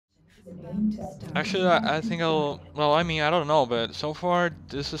Actually, I think I'll. Well, I mean, I don't know, but so far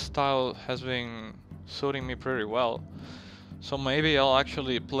this style has been suiting me pretty well. So maybe I'll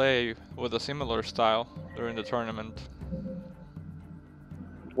actually play with a similar style during the tournament.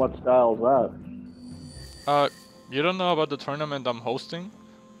 What style is that? You don't know about the tournament I'm hosting?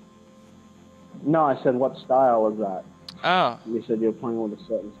 No, I said what style is that? Ah, You said you're playing with a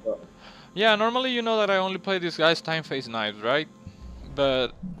certain style. yeah. Normally, you know that I only play these guys time phase knives, right?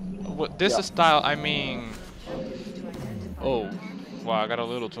 But this Yeah. style, I mean, oh, wow, I got a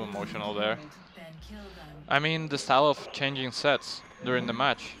little too emotional there. I mean the style of changing sets during the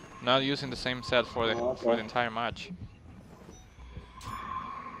match, not using the same set for Oh, the okay. entire match.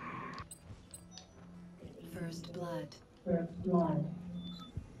 First blood. First blood.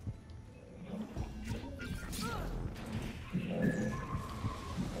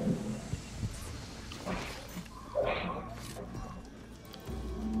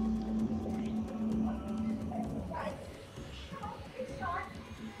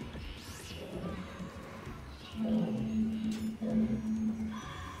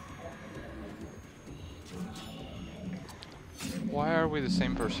 Why are we the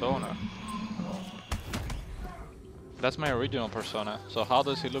same persona? That's my original persona, so how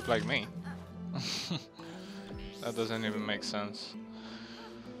does he look like me? That doesn't even make sense.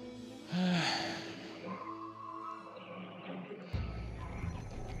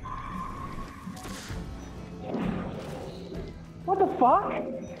 What the fuck?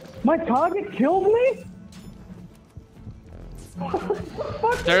 My target killed me?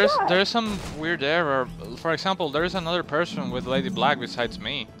 There's some weird error. For example, there's another person with Lady Black besides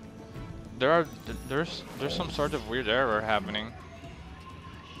me. There's some sort of weird error happening.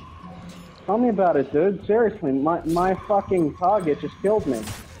 Tell me about it, dude. Seriously, my fucking target just killed me.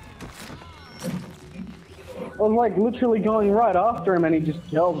 I was like literally going right after him and he just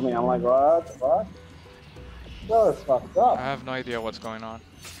killed me. I'm like, what the fuck? So fucked up. I have no idea what's going on.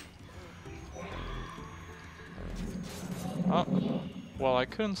 Oh, well, I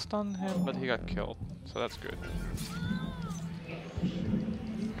couldn't stun him, but he got killed, so that's good.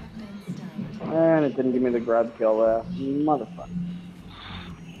 And it didn't give me the grab kill there. Motherfucker.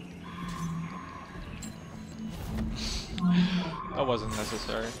 That wasn't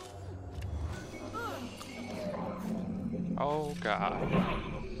necessary. Oh god.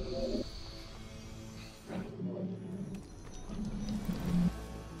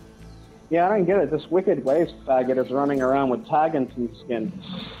 Yeah, I don't get it. This Wicked Waves faggot is running around with Tagenton skin.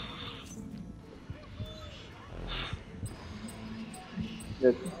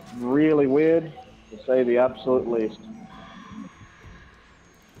 It's really weird, to say the absolute least.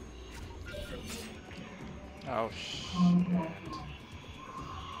 Oh shit.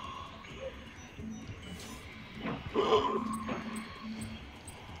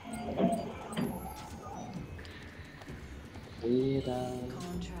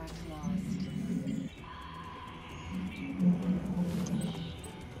 Contract lost.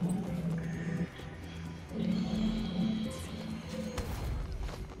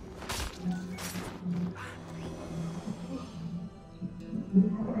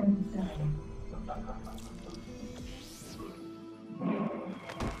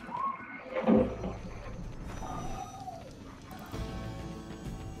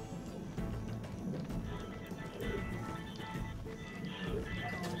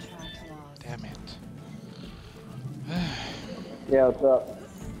 Damn it. Yeah, what's up?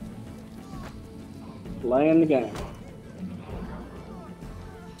 Playing the game.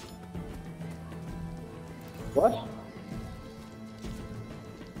 What?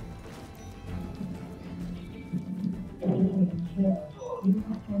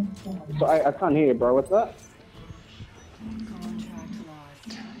 So I can't hear you, bro. What's that? Contract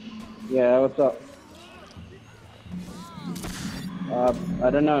lost. Yeah, what's up? I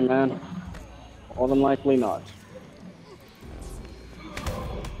don't know, man. More than likely not.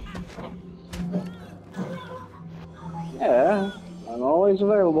 Yeah, I'm always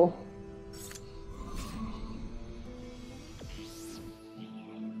available.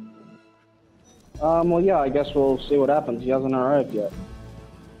 Well, yeah, I guess we'll see what happens. He hasn't arrived yet.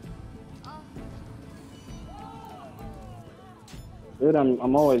 Dude,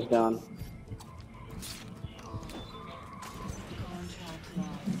 I'm always down.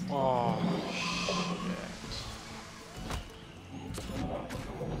 Oh shit.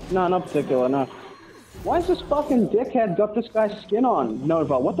 No, not particular, no. Why has this fucking dickhead got this guy's skin on,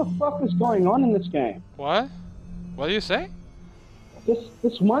 Nova? What the fuck is going on in this game? What? What do you say?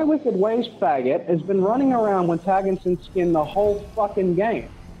 This My Wicked Ways faggot has been running around with Tagenson skin the whole fucking game.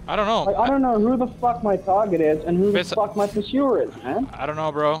 I don't know. Like, I don't know who the fuck my target is and who the Bes- fuck my pursuer is, man. I don't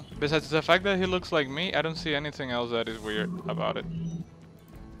know, bro. Besides the fact that he looks like me, I don't see anything else that is weird about it.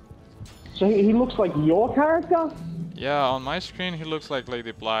 So he looks like your character? Yeah, on my screen he looks like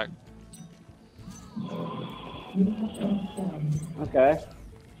Lady Black. Okay.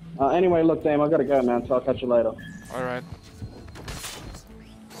 Anyway, look, Dame, I gotta go, man, so I'll catch you later. Alright.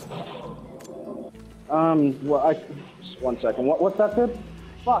 Well, just 1 second. What's that, dude?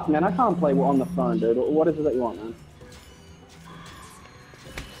 Fuck, man, I can't play on the phone, dude. What is it that you want, man?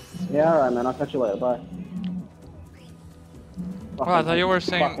 Yeah, alright, man, I'll catch you later. Bye. Oh, I thought you were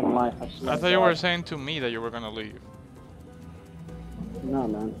saying. Fucking life, I thought you were saying to me that you were gonna leave. No,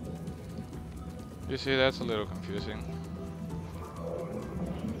 man. You see, that's a little confusing.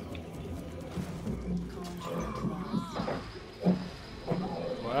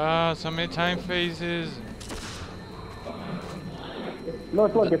 Wow, so many time phases.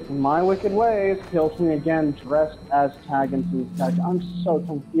 Look, it's my wicked ways. Kills me again, dressed as Tag into Tag. I'm so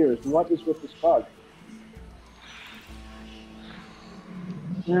confused. What is with this bug?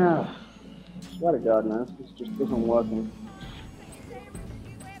 Yeah. Swear to God, man. This just isn't working.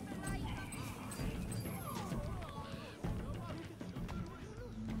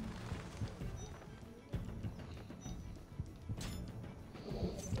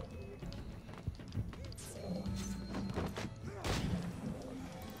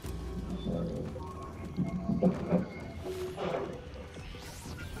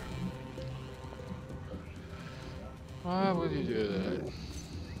 Why would you do that?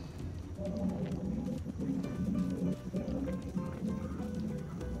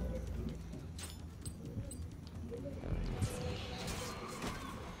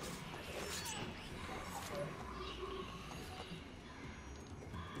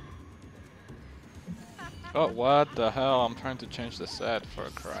 Oh, what the hell? I'm trying to change the set, for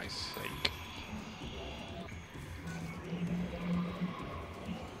Christ's sake.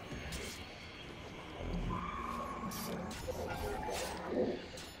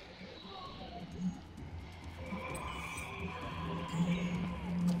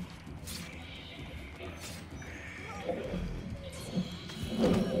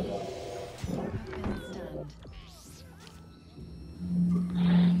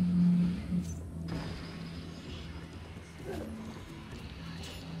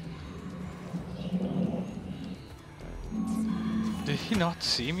 Did he not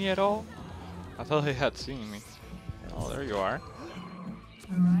see me at all? I thought he had seen me. Oh, there you are.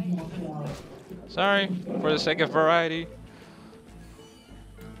 Sorry, for the sake of variety.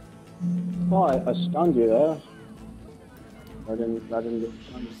 Oh, I stunned you there. I didn't get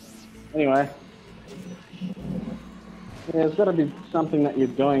stunned. Anyway. Yeah, there's gotta be something that you're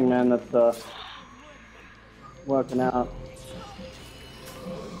doing, man, that's working out.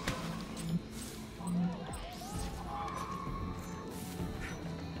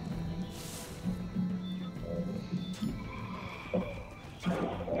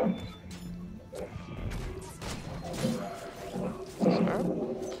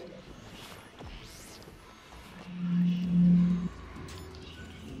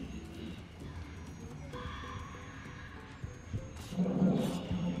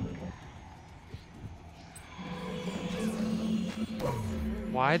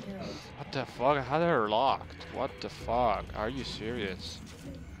 Why? What the fuck? How they're locked? What the fuck? Are you serious?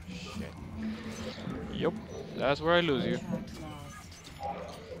 Shit. Yup, that's where I lose you.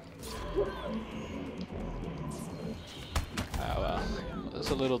 Ah well, that's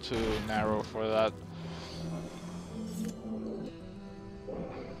a little too narrow for that.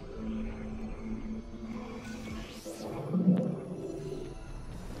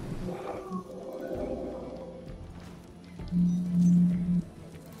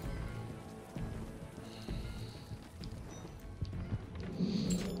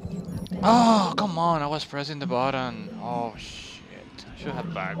 Oh, come on, I was pressing the button. Oh shit, I should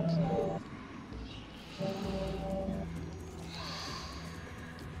have backed.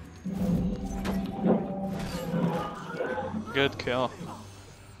 Good kill.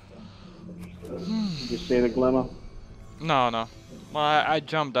 Did you see the glimmer? No, no. Well, I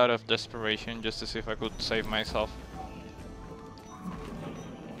jumped out of desperation just to see if I could save myself.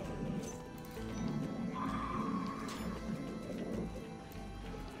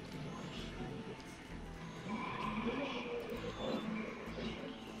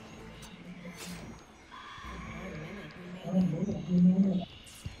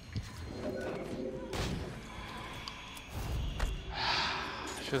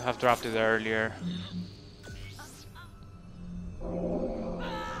 Should have dropped it earlier.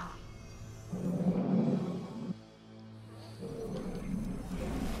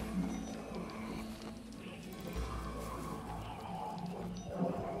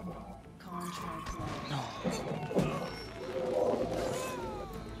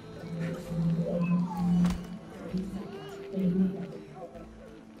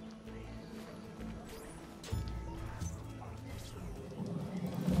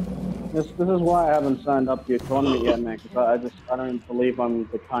 This is why I haven't signed up to your tournament yet, man. Because I don't believe I'm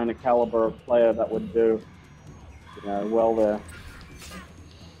the kind of caliber of player that would do, you know, well there.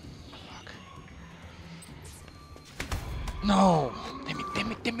 Fuck. No! Damn it!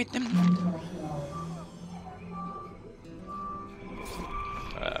 Damn it! Damn it! Damn it!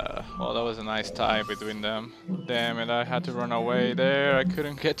 Well, that was a nice tie between them. Damn it! I had to run away there. I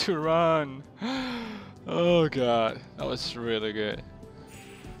couldn't get to run. Oh god, that was really good.